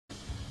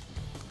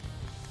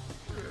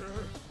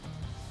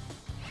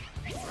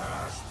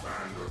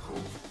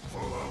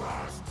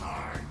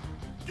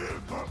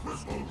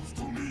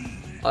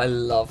I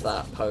love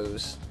that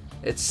pose.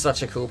 It's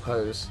such a cool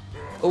pose.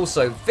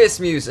 Also, this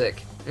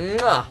music.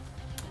 Mwah!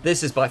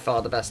 This is by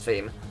far the best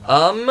theme.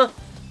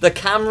 The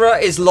camera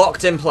is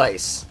locked in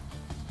place.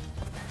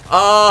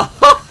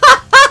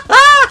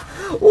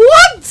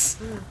 What?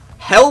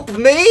 Help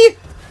me?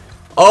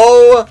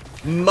 Oh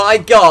my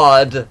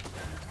god.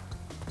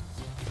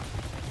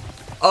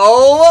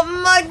 Oh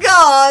my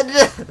god.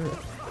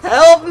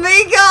 Help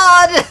me,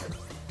 God.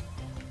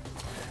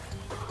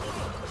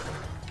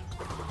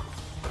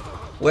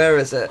 Where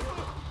is it?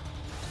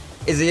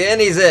 Is he in?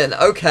 He's in.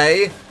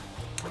 Okay.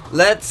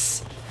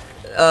 Let's...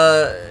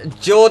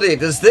 Geordie,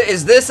 is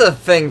this a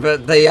thing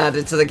that they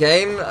added to the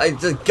game?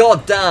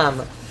 God damn.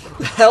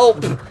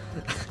 Help.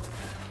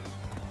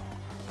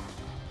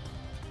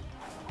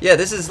 Yeah,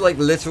 this is like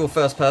literal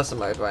first person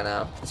mode right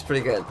now. It's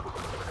pretty good.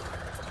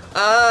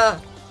 Ha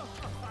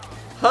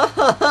ha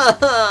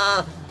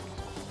ha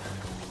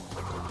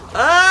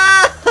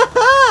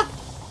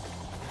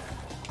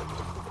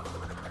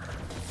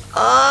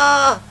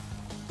ha.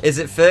 Is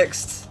it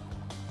fixed?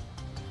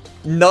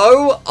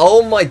 No?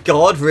 Oh my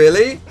god,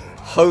 really?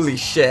 Holy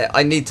shit,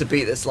 I need to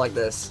beat this like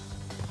this.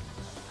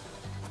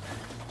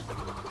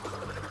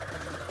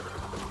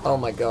 Oh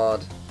my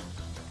god.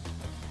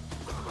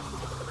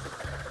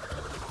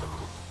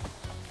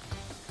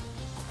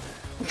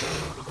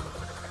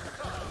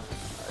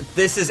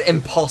 This is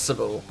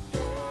impossible.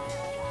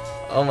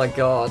 Oh my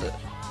god.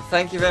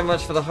 Thank you very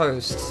much for the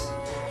host.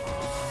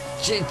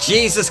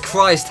 Jesus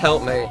Christ,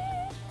 help me.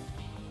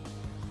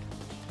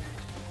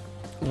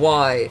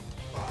 Why?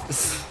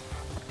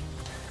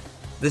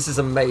 This is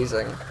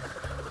amazing.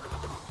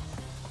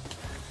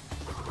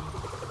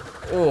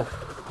 Oh.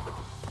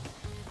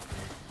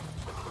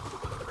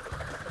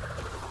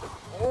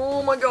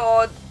 Oh my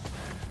god.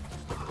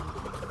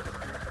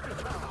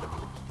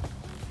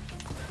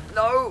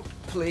 No,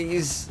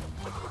 please.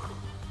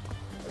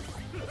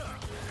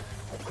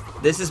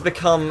 This has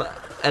become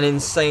an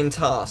insane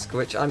task,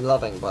 which I'm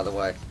loving, by the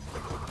way.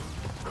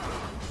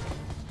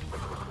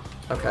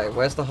 Okay,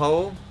 where's the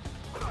hole?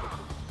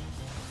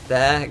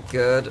 There,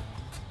 good.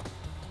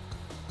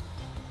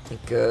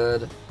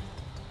 Good.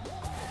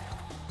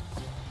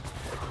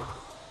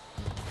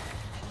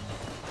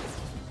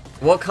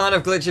 What kind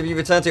of glitch have you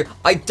returned to?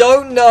 I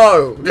don't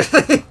know!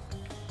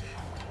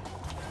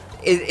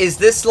 Is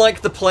this like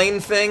the plane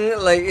thing?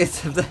 Like,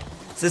 has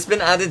this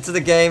been added to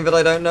the game that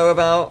I don't know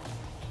about?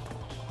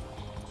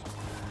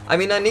 I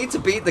mean, I need to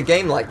beat the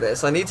game like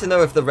this. I need to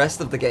know if the rest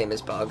of the game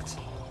is bugged.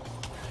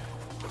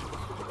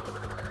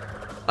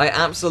 I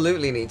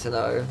absolutely need to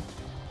know.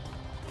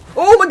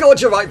 Oh my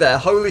god, you're right there!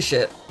 Holy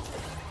shit.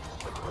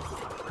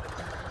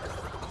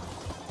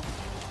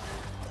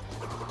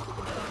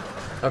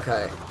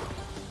 Okay.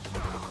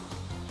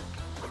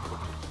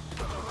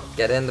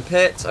 Get in the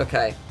pit.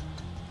 Okay.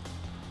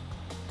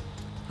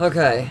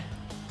 Okay.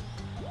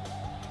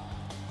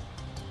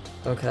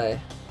 Okay.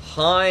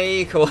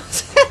 High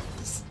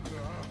quarters.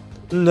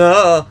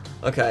 No.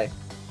 Okay.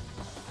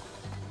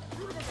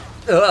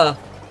 Ugh.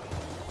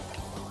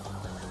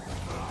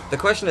 The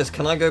question is,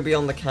 can I go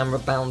beyond the camera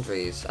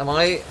boundaries? Am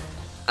I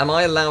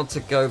allowed to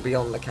go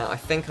beyond the camera? I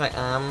think I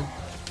am.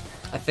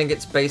 I think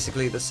it's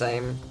basically the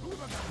same.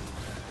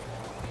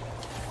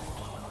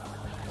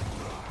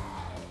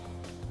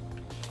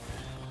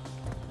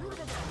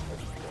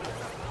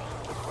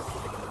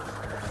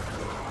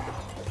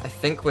 I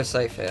think we're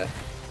safe here.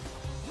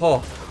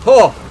 Oh!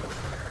 Oh!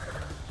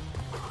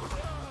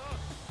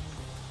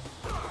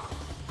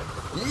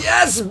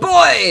 Yes,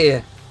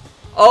 boy!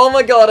 Oh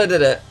my god, I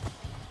did it!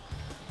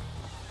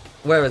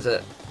 Where is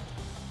it?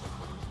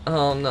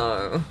 Oh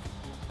no.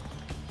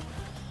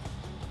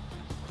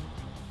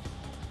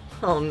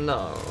 Oh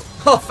no.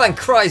 Oh, thank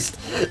Christ!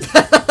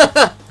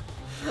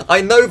 I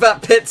know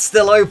that pit's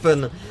still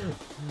open.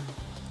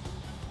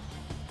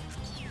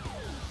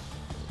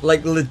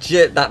 Like,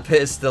 legit, that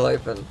pit is still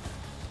open.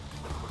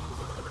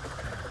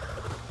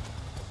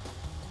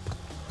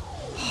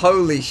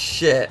 Holy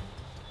shit.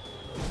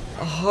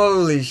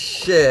 Holy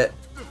shit.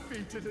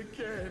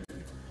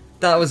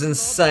 That was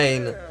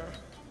insane.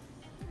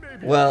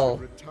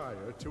 Well.